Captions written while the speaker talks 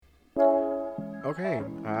Okay,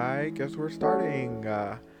 I guess we're starting.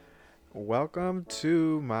 Welcome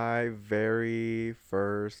to my very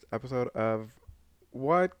first episode of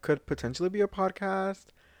what could potentially be a podcast.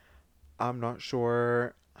 I'm not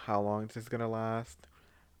sure how long this is gonna last.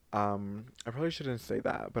 I probably shouldn't say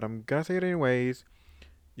that, but I'm gonna say it anyways.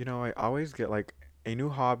 I always get like a new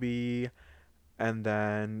hobby, and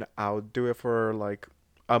then I'll do it for like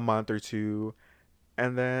a month or two,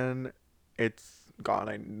 and then it's gone.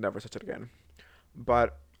 I never touch it again.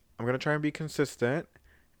 But I'm gonna try and be consistent,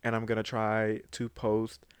 and I'm gonna try to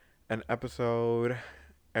post an episode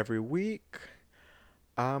every week.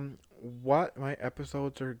 What my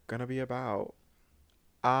episodes are gonna be about?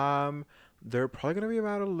 Um, they're probably gonna be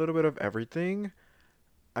about a little bit of everything.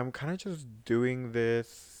 I'm kind of just doing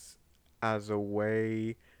this as a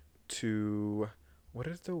way to, what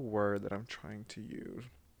is the word that I'm trying to use?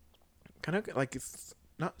 Kind of like it's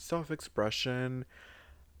not self-expression,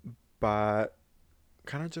 but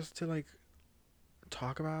kind of just to like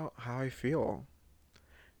talk about how I feel.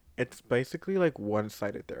 It's basically like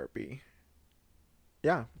one-sided therapy.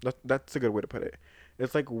 Yeah, that's a good way to put it.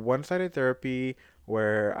 It's like one-sided therapy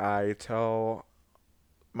where I tell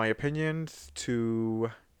my opinions to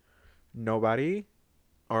nobody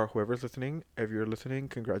or whoever's listening. If you're listening,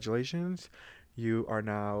 congratulations. You are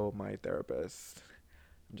now my therapist.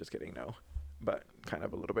 I'm just kidding, no. But kind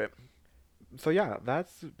of a little bit. So yeah,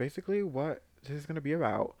 that's basically what this is going to be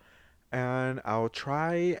about. And I'll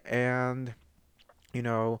try and, you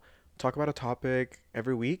know, talk about a topic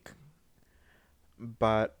every week,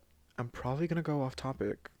 but I'm probably gonna go off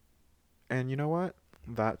topic. And you know what?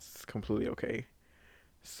 That's completely okay.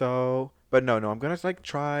 So, but no, I'm gonna like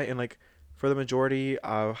try and like for the majority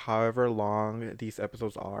of however long these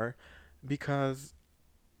episodes are, because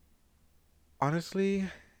honestly,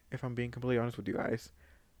 if I'm being completely honest with you guys,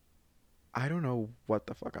 I don't know what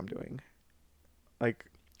the fuck I'm doing. Like,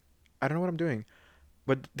 I don't know what I'm doing.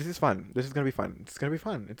 But this is fun. This is gonna be fun. It's gonna be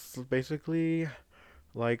fun. It's basically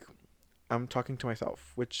like I'm talking to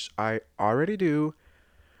myself, which I already do.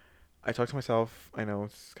 I talk to myself. I know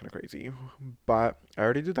it's kind of crazy, but I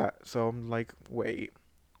already do that. So I'm like, wait,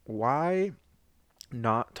 why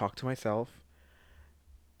not talk to myself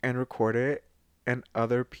and record it and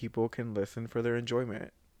other people can listen for their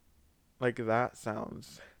enjoyment? Like, that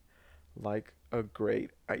sounds like a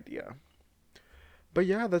great idea. But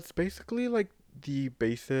yeah, that's basically like the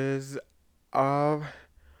basis of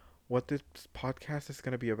what this podcast is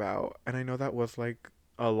going to be about. And I know that was like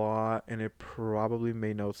a lot and it probably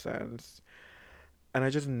made no sense. And I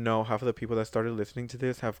just know half of the people that started listening to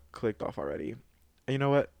this have clicked off already. And you know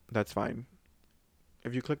what? That's fine.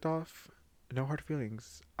 If you clicked off, no hard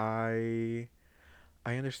feelings. I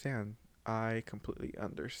understand. I completely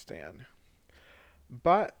understand.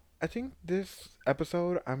 But I think this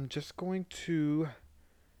episode I'm just going to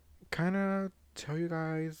kind of tell you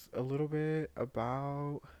guys a little bit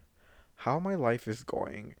about how my life is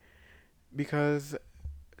going because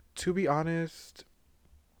to be honest,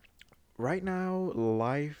 right now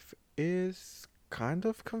life is kind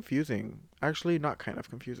of confusing. Actually, not kind of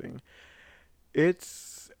confusing.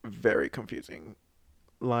 It's very confusing.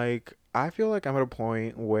 Like, I feel like I'm at a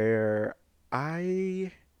point where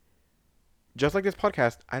I, just like this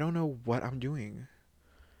podcast, I don't know what I'm doing.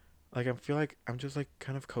 Like, I feel like I'm just like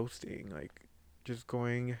kind of coasting, like, just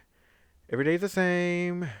going, every day's the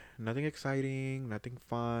same, nothing exciting, nothing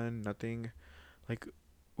fun, nothing, like,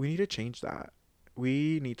 we need to change that.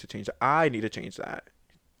 We need to change that. I need to change that.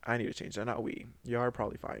 I need to change that, not we. Y'all are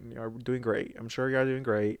probably fine. Y'all are doing great. I'm sure y'all are doing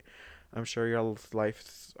great. I'm sure y'all's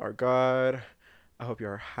lives are good. I hope you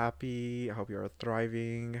are happy. I hope you are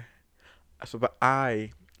thriving. So, but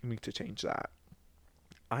I need to change that.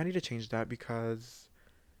 I need to change that because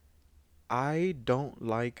I don't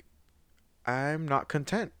like, I'm not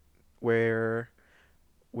content where,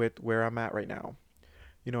 with where I'm at right now.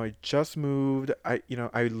 I just moved. I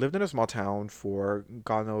lived in a small town for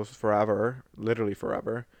God knows forever, literally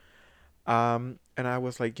forever. And I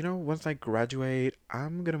was like, once I graduate,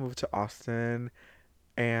 I'm gonna move to Austin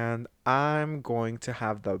and I'm going to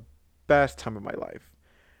have the best time of my life.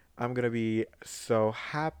 I'm gonna be so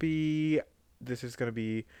happy. This is gonna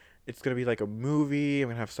be, it's gonna be like a movie. I'm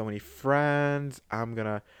gonna have so many friends. I'm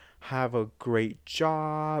gonna have a great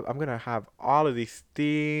job. I'm gonna have all of these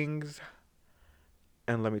things.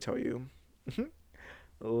 And let me tell you,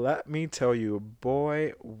 let me tell you,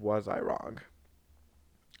 boy, was I wrong.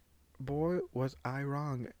 Boy, was I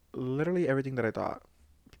wrong. Literally everything that I thought.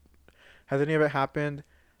 Has any of it happened?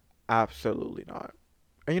 Absolutely not.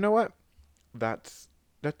 And you know what? That's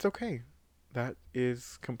that's okay. That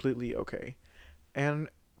is completely okay. And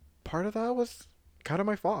part of that was kind of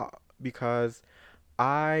my fault. because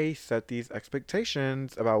I set these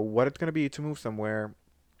expectations about what it's going to be to move somewhere.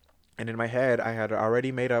 And in my head, I had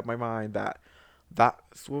already made up my mind that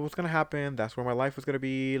that's what was going to happen. That's where my life was going to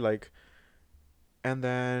be. Like, and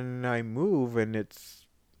then I move and it's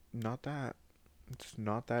not that. It's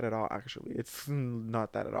not that at all, actually. It's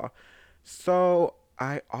not that at all. So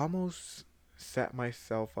I almost set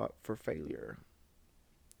myself up for failure.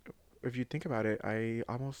 If you think about it, I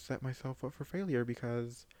almost set myself up for failure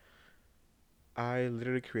because I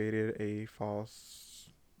literally created a false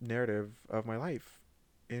narrative of my life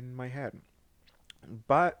in my head.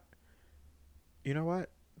 But you know what?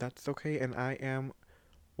 That's okay, and I am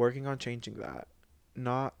working on changing that.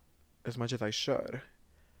 Not as much as I should,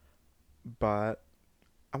 but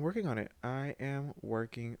I'm working on it. I am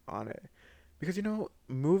working on it. Because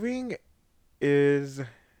moving is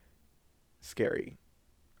scary.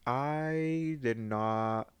 I did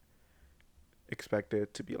not expect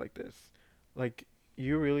it to be like this. Like,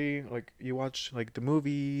 you really, like, you watch like the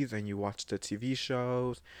movies and you watch the TV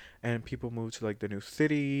shows, and people move to like the new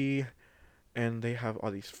city and they have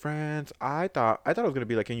all these friends. I thought I was gonna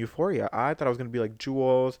be like in Euphoria. I thought I was gonna be like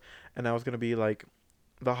Jules, and I was gonna be like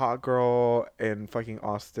the hot girl in fucking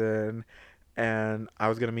Austin, and I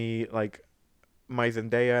was gonna meet like my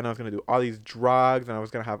Zendaya, and I was gonna do all these drugs, and I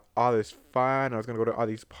was gonna have all this fun. And I was gonna go to all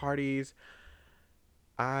these parties.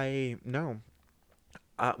 I no.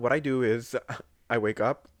 What I do is I wake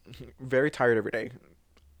up very tired every day.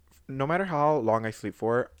 No matter how long I sleep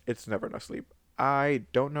for, it's never enough sleep. I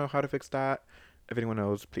don't know how to fix that. If anyone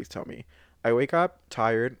knows, please tell me. I wake up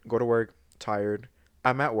tired, go to work tired.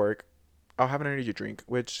 I'm at work. I'll have an energy drink,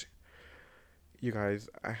 which, you guys,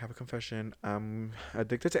 I have a confession. I'm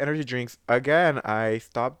addicted to energy drinks. Again, I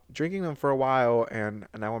stopped drinking them for a while and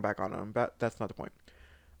now I'm back on them. But that's not the point.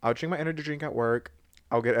 I'll drink my energy drink at work.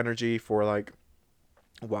 I'll get energy for like,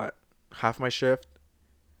 what, half my shift?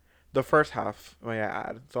 The first half, may I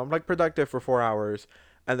add. So I'm like productive for 4 hours.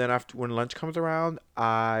 And then after, when lunch comes around,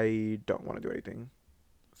 I don't want to do anything.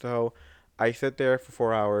 So I sit there for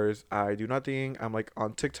 4 hours. I do nothing. I'm like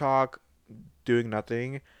on TikTok doing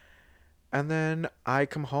nothing. And then I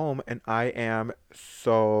come home and I am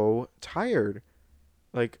so tired.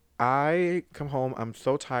 Like, I come home, I'm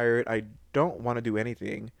so tired. I don't want to do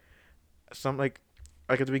anything. Some like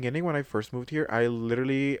at the beginning when I first moved here, I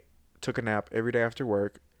literally took a nap every day after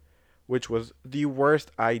work, which was the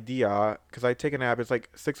worst idea because I take a nap. It's like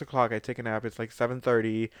 6 o'clock. I take a nap. It's like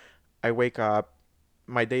 7:30. I wake up.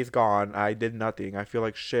 My day's gone. I did nothing. I feel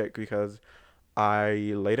like shit because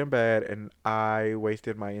I laid in bed and I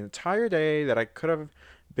wasted my entire day that I could have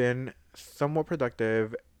been somewhat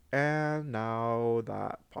productive, and now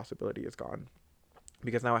that possibility is gone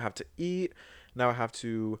because now I have to eat. Now I have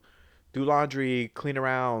to do laundry, clean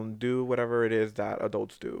around, do whatever it is that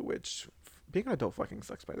adults do, which being an adult fucking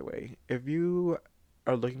sucks, by the way. If you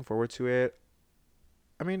are looking forward to it,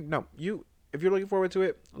 I mean, no, if you're looking forward to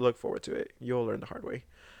it, look forward to it. You'll learn the hard way.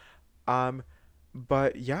 Um,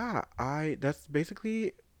 but yeah, that's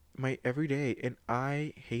basically my everyday, and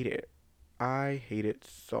I hate it. I hate it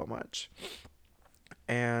so much.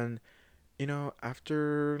 And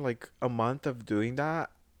after like a month of doing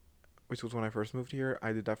that, which was when I first moved here,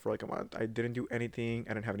 I did that for like a month. I didn't do anything.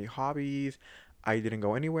 I didn't have any hobbies. I didn't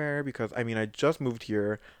go anywhere because I mean, I just moved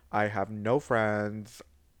here. I have no friends.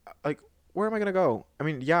 Like, where am I gonna go? I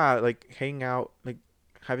mean, yeah, like hanging out, like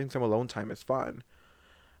having some alone time is fun,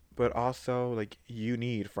 but also like you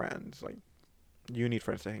need friends. Like, you need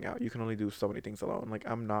friends to hang out. You can only do so many things alone. Like,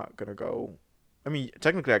 I'm not gonna go. I mean,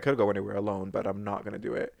 technically, I could go anywhere alone, but I'm not gonna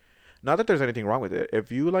do it. Not that there's anything wrong with it.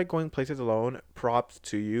 If you like going places alone, props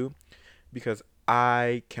to you because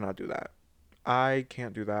I cannot do that. I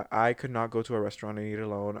can't do that. I could not go to a restaurant and eat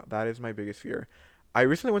alone. That is my biggest fear. I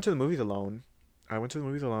recently went to the movies alone. I went to the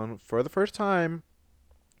movies alone for the first time,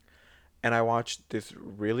 and I watched this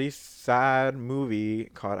really sad movie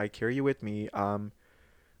called "I Carry You With Me."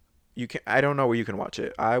 You can I don't know where you can watch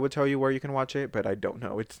it. I would tell you where you can watch it, but I don't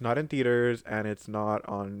know. It's not in theaters and it's not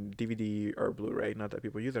on DVD or Blu-ray. Not that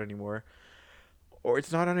people use it anymore, or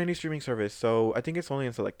it's not on any streaming service. So I think it's only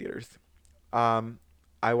in select theaters. Um,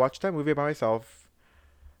 I watched that movie by myself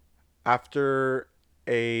after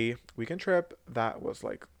a weekend trip that was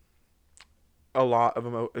like a lot of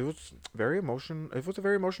it was very emotion. It was a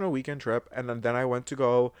very emotional weekend trip, and then I went to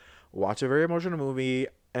go watch a very emotional movie.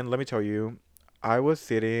 And let me tell you, I was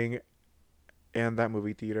sitting in that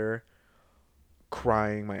movie theater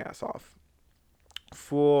crying my ass off,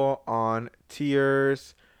 full on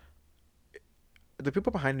tears. The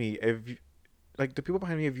people behind me, if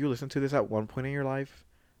you listen to this at one point in your life,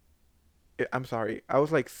 I'm sorry. I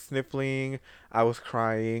was like sniffling. I was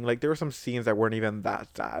crying. Like there were some scenes that weren't even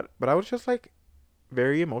that sad, but I was just like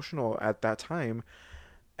very emotional at that time,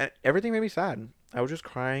 and everything made me sad. I was just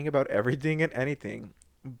crying about everything and anything.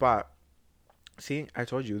 But see, I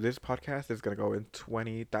told you this podcast is gonna go in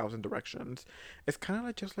 20,000 directions. It's kind of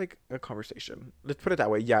like just like a conversation. Let's put it that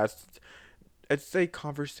way. Yeah, it's a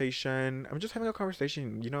conversation. I'm just having a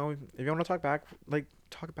conversation. You know, if you want to talk back, like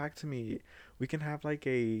talk back to me. We can have like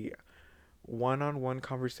a one-on-one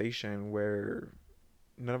conversation where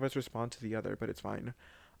none of us respond to the other, but it's fine.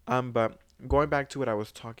 But going back to what I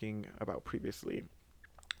was talking about previously,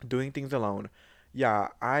 doing things alone. Yeah,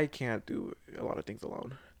 I can't do a lot of things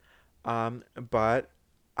alone. But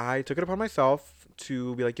I took it upon myself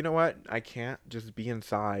to be like, you know what? I can't just be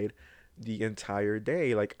inside the entire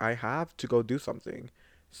day. Like, I have to go do something.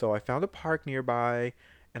 So I found a park nearby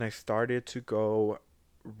and I started to go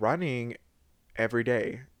running every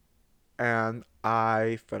day. And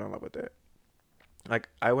I fell in love with it. Like,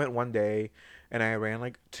 I went one day and I ran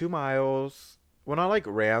like 2 miles. Well, not like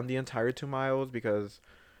ran the entire 2 miles because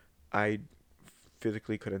I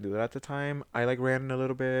physically couldn't do that at the time. I like ran a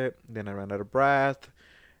little bit, then I ran out of breath,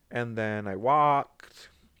 and then I walked.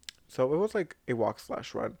 So it was like a walk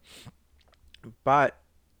slash run, but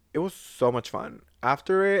it was so much fun.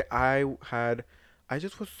 After it, I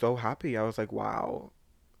just was so happy. I was like, wow,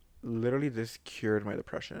 literally this cured my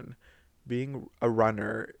depression. Being a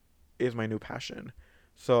runner is my new passion.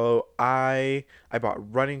 So I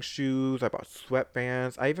bought running shoes, I bought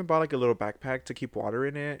sweatbands, I even bought like a little backpack to keep water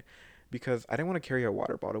in it because I didn't want to carry a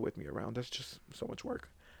water bottle with me around. That's just so much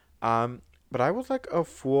work. Um, but I was like a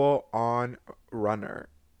full on runner,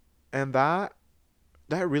 and that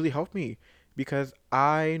really helped me because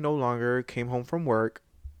I no longer came home from work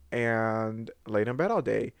and laid in bed all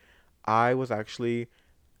day. I was actually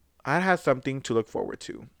I had something to look forward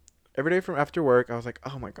to. Every day from after work, I was like,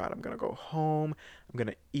 oh my God, I'm going to go home. I'm going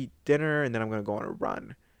to eat dinner and then I'm going to go on a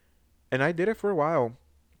run. And I did it for a while.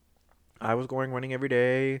 I was going running every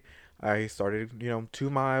day. I started, 2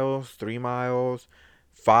 miles, 3 miles,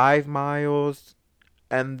 5 miles.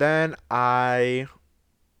 And then I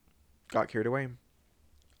got carried away.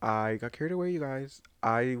 I got carried away, you guys.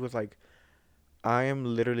 I was like, I am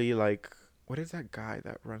literally like, what is that guy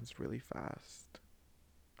that runs really fast?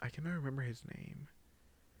 I cannot remember his name.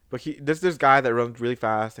 But there's this guy that runs really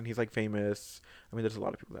fast, and he's like famous. I mean, there's a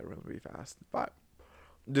lot of people that run really fast, but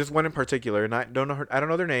this one in particular, and I don't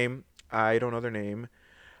know their name. I don't know their name.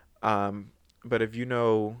 Um, but if you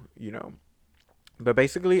know, you know. But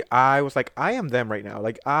basically, I was like, I am them right now.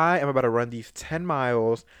 Like, I am about to run these 10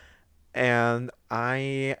 miles, and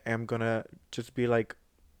I am gonna just be like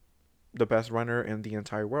the best runner in the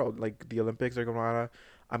entire world. Like, the Olympics are gonna.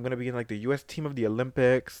 I'm gonna be in like the U.S. team of the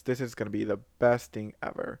Olympics. This is gonna be the best thing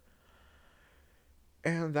ever.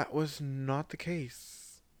 And that was not the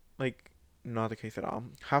case. Like, not the case at all.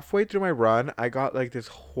 Halfway through my run, I got like this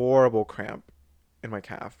horrible cramp in my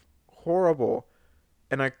calf. Horrible.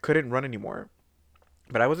 And I couldn't run anymore.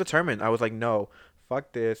 But I was determined. I was like, no,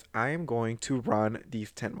 fuck this. I am going to run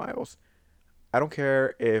these 10 miles. I don't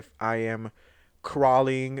care if I am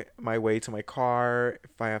crawling my way to my car,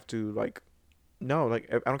 if I have to, like, no,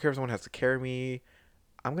 like, I don't care if someone has to carry me.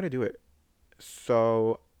 I'm going to do it.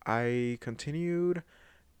 So I continued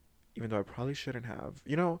even though I probably shouldn't have.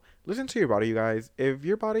 Listen to your body, you guys. If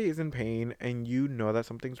your body is in pain and you know that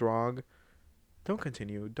something's wrong, don't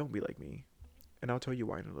continue. Don't be like me. And I'll tell you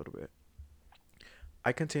why in a little bit.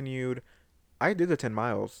 I continued. I did the 10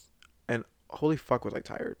 miles, and holy fuck was I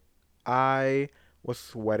tired. I was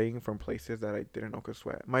sweating from places that I didn't know could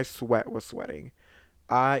sweat. My sweat was sweating.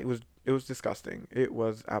 It was disgusting. It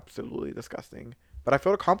was absolutely disgusting. But I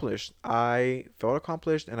felt accomplished. I felt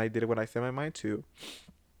accomplished, and I did what I set my mind to.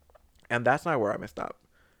 And that's not where I messed up.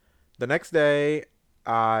 The next day,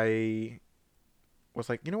 I was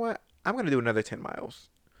like, you know what? I'm going to do another 10 miles.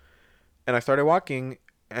 And I started walking,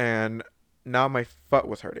 and now my foot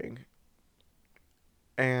was hurting.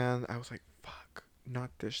 And I was like, fuck,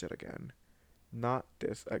 not this shit again. Not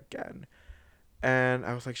this again. And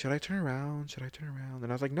I was like, should I turn around? Should I turn around?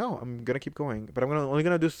 And I was like, no, I'm going to keep going. But only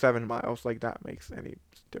going to do 7 miles. Like, that makes any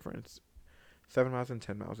difference. 7 miles and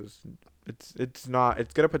 10 miles it's not,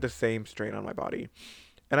 it's going to put the same strain on my body.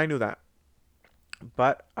 And I knew that.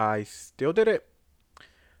 But I still did it.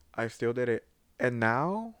 I still did it. And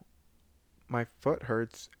now my foot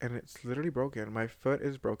hurts and it's literally broken. My foot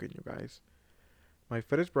is broken, you guys. My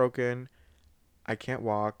foot is broken. I can't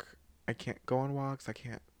walk. I can't go on walks. I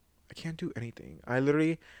can't do anything. I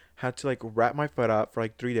literally had to like wrap my foot up for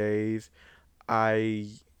like 3 days. I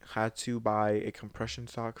had to buy a compression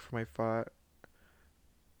sock for my foot.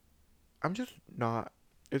 I'm just not,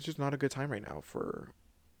 it's just not a good time right now for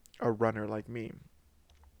a runner like me.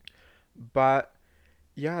 But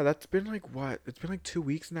yeah, that's been like what? It's been like 2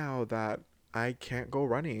 weeks now that I can't go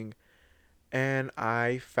running. And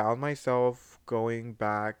I found myself going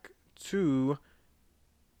back to,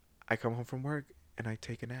 I come home from work and I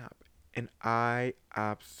take a nap. And I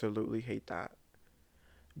absolutely hate that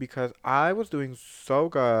because I was doing so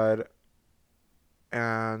good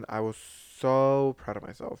and I was so proud of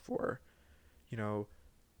myself for, you know,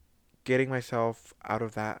 getting myself out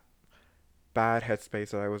of that bad headspace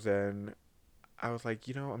that I was in. I was like,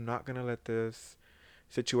 I'm not going to let this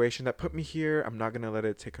situation that put me here, I'm not going to let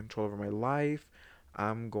it take control over my life.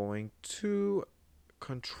 I'm going to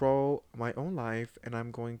control my own life and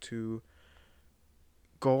I'm going to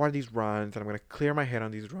go on these runs and I'm going to clear my head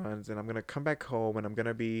on these runs and I'm going to come back home and I'm going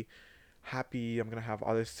to be happy. I'm going to have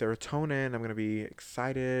all this serotonin. I'm going to be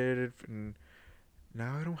excited. And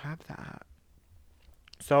now I don't have that.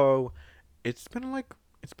 So it's been like,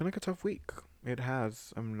 a tough week. It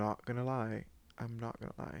has. I'm not going to lie. I'm not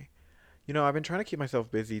going to lie. I've been trying to keep myself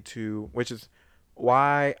busy too, which is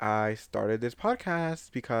why I started this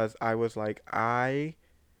podcast because I was like, I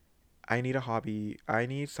need a hobby. I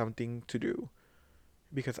need something to do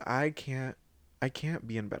because I can't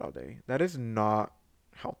be in bed all day. That is not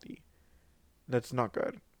healthy. That's not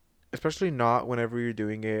good. Especially not whenever you're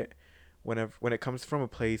doing it when it comes from a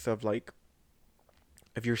place of like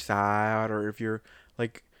if you're sad or if you're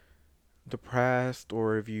like depressed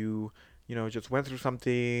or if you just went through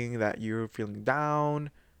something that you're feeling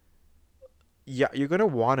down. Yeah, you're going to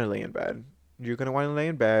want to lay in bed. You're going to want to lay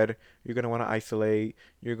in bed. You're going to want to isolate.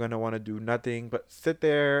 You're going to want to do nothing but sit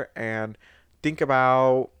there and think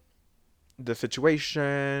about the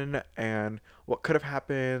situation and what could have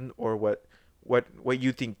happened or what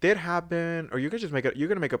you think did happen or you can just make it you're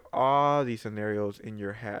going to make up all these scenarios in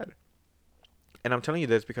your head. And I'm telling you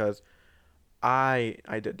this because I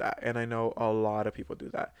did that and I know a lot of people do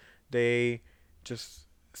that. They just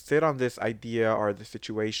sit on this idea or the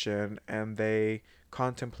situation and they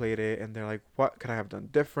contemplate it and they're like, what could I have done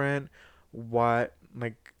different? What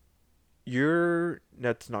like you're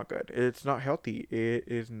that's not good. It's not healthy. It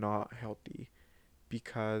is not healthy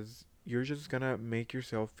because you're just gonna make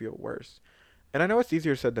yourself feel worse. And I know it's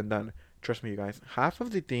easier said than done. Trust me, you guys. Half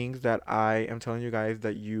of the things that I am telling you guys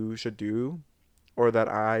that you should do or that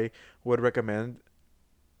I would recommend,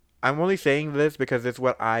 I'm only saying this because it's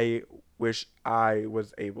what I wish I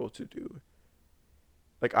was able to do.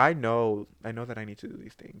 Like I know that I need to do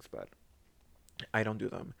these things, but I don't do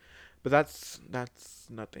them. But that's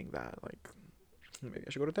nothing that like maybe I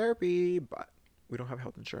should go to therapy, but we don't have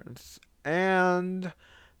health insurance. And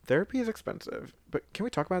therapy is expensive. But can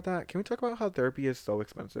we talk about that? Can we talk about how therapy is so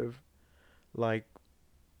expensive? Like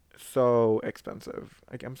so expensive.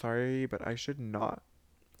 Like I'm sorry, but I should not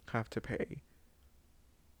have to pay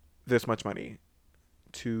this much money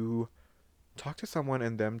to talk to someone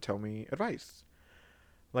and them tell me advice.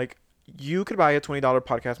 Like you could buy a $20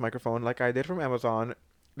 podcast microphone like I did from Amazon.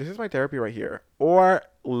 This is my therapy right here. Or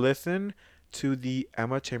listen to the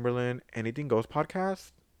Emma Chamberlain Anything Goes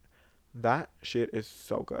podcast. That shit is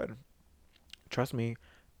so good. Trust me.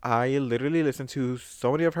 I literally listened to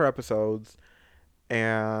so many of her episodes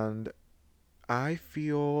and I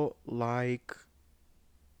feel like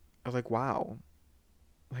I was like, wow.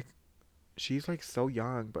 Like she's like so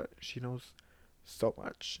young, but she knows so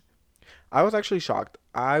much. I was actually shocked.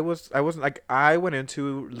 I wasn't like I went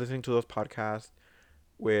into listening to those podcasts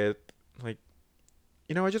with like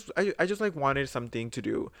I just like wanted something to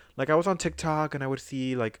do. Like I was on TikTok and I would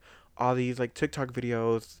see like all these like TikTok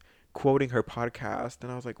videos quoting her podcast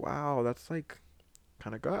and I was like, wow, that's like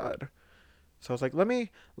kind of good. So I was like, let me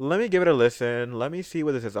give it a listen. Let me see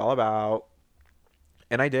what this is all about.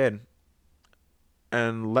 And I did.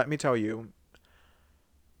 And let me tell you,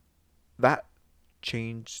 that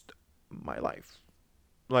changed my life.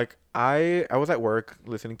 Like I was at work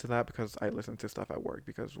listening to that because I listen to stuff at work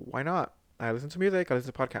because why not? I listen to music, I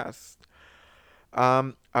listen to podcasts.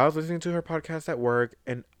 I was listening to her podcast at work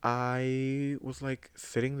and I was like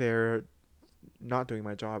sitting there not doing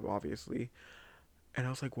my job obviously. And I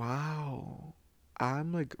was like, wow.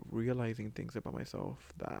 I'm like realizing things about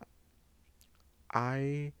myself that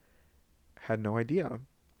I had no idea.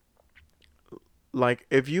 Like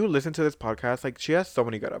if you listen to this podcast, like she has so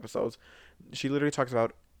many good episodes. She literally talks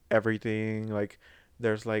about everything. Like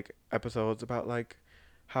there's like episodes about like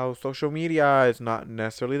how social media is not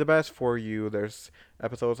necessarily the best for you. There's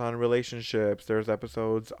episodes on relationships. There's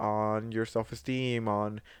episodes on your self-esteem,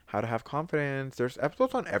 on how to have confidence. There's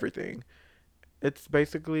episodes on everything. It's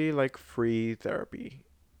basically like free therapy.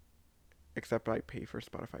 except I pay for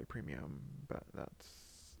Spotify Premium, but that's,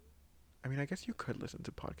 I mean, I guess you could listen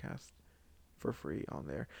to podcasts for free on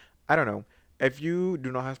there. I don't know. If you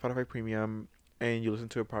do not have Spotify Premium and you listen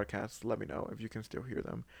to a podcast, let me know if you can still hear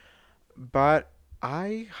them. But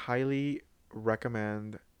I highly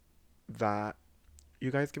recommend that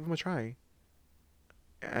you guys give them a try.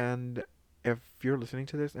 And if you're listening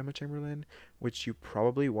to this, Emma Chamberlain, which you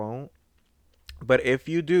probably won't, but if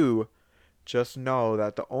you do, just know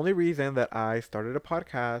that the only reason that I started a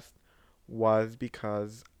podcast was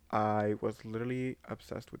because I was literally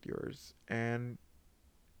obsessed with yours and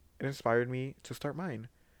it inspired me to start mine.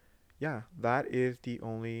 Yeah, that is the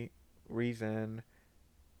only reason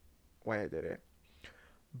why I did it.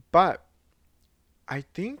 But I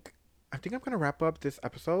think I'm gonna wrap up this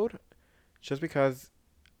episode just because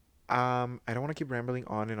I don't want to keep rambling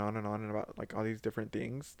on and on and on and about like all these different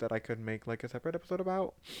things that I could make like a separate episode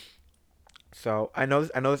about. So I know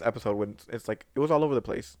this episode when it's like it was all over the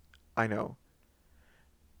place. I know.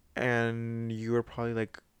 And you were probably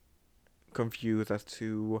like confused as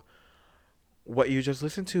to what you just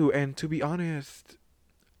listened to, and to be honest,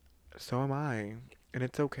 so am I. And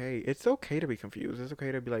it's okay. It's okay to be confused. It's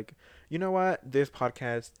okay to be like, you know what? This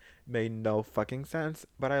podcast made no fucking sense,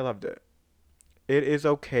 but I loved it. It is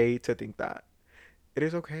okay to think that. It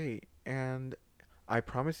is okay. And I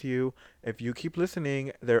promise you, if you keep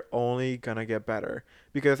listening, they're only gonna get better.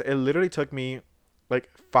 Because it literally took me like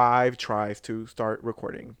 5 tries to start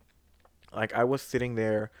recording. Like, I was sitting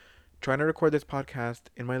there trying to record this podcast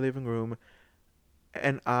in my living room,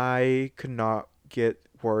 and I could not get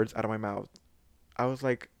words out of my mouth. I was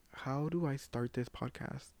like, how do I start this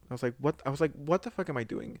podcast? I was like, what? I was like, what the fuck am I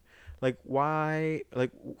doing? Like, why?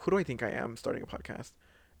 Like, who do I think I am starting a podcast?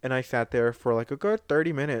 And I sat there for like a good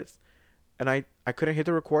 30 minutes and I couldn't hit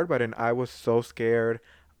the record button. I was so scared.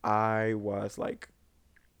 I was like,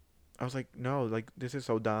 I was like, no, like, this is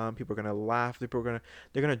so dumb. People are going to laugh. They're going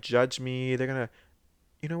to judge me. They're going to,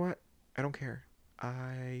 you know what? I don't care.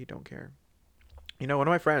 I don't care. You know, one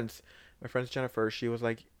of my friends Jennifer, she was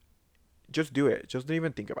like, just do it. Just don't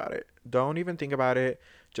even think about it. Don't even think about it.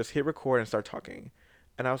 Just hit record and start talking.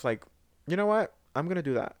 And I was like, you know what? I'm going to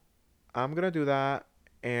do that. I'm going to do that.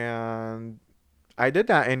 And I did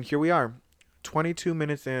that. And here we are, 22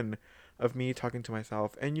 minutes in of me talking to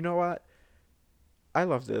myself. And you know what? I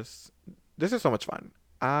love this. This is so much fun.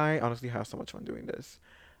 I honestly have so much fun doing this.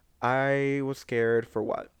 I was scared for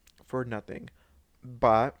what? For nothing.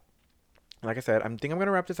 But like I said, I'm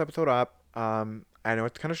gonna wrap this episode up. I know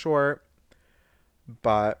it's kind of short,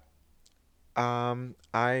 but I'm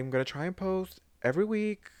gonna try and post every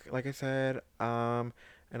week, like I said. And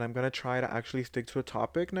I'm gonna try to actually stick to a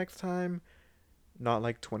topic next time, not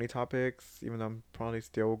like 20 topics, even though I'm probably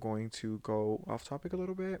still going to go off topic a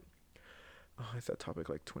little bit. Oh, I said topic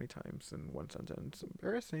like 20 times in one sentence.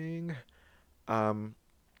 Embarrassing. Um,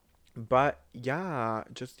 but yeah,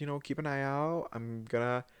 just, keep an eye out. I'm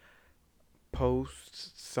gonna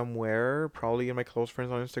post somewhere, probably in my close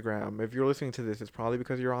friends on Instagram. If you're listening to this, it's probably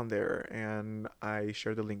because you're on there and I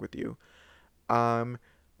shared the link with you. Um,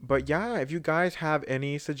 but yeah, if you guys have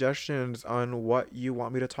any suggestions on what you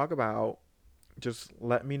want me to talk about, just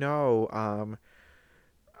let me know.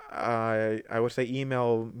 I would say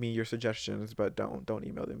email me your suggestions, but don't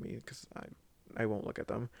email them me because I won't look at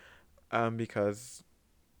them. Because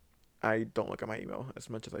I don't look at my email as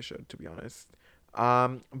much as I should, to be honest.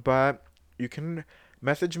 But you can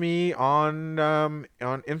message me on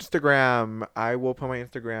Instagram. I will put my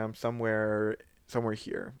Instagram somewhere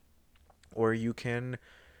here, or you can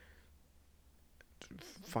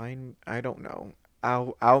find, I don't know.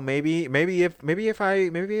 I'll maybe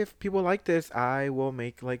if people like this, I will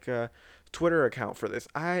make like a Twitter account for this.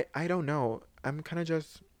 I don't know. I'm kind of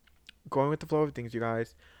just going with the flow of things, you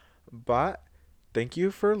guys. But thank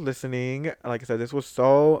you for listening. Like I said, this was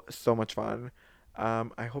so much fun.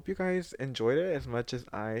 I hope you guys enjoyed it as much as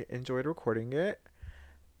I enjoyed recording it.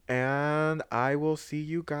 And I will see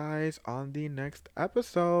you guys on the next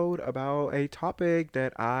episode about a topic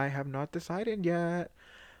that I have not decided yet.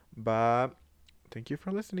 But thank you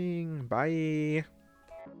for listening. Bye.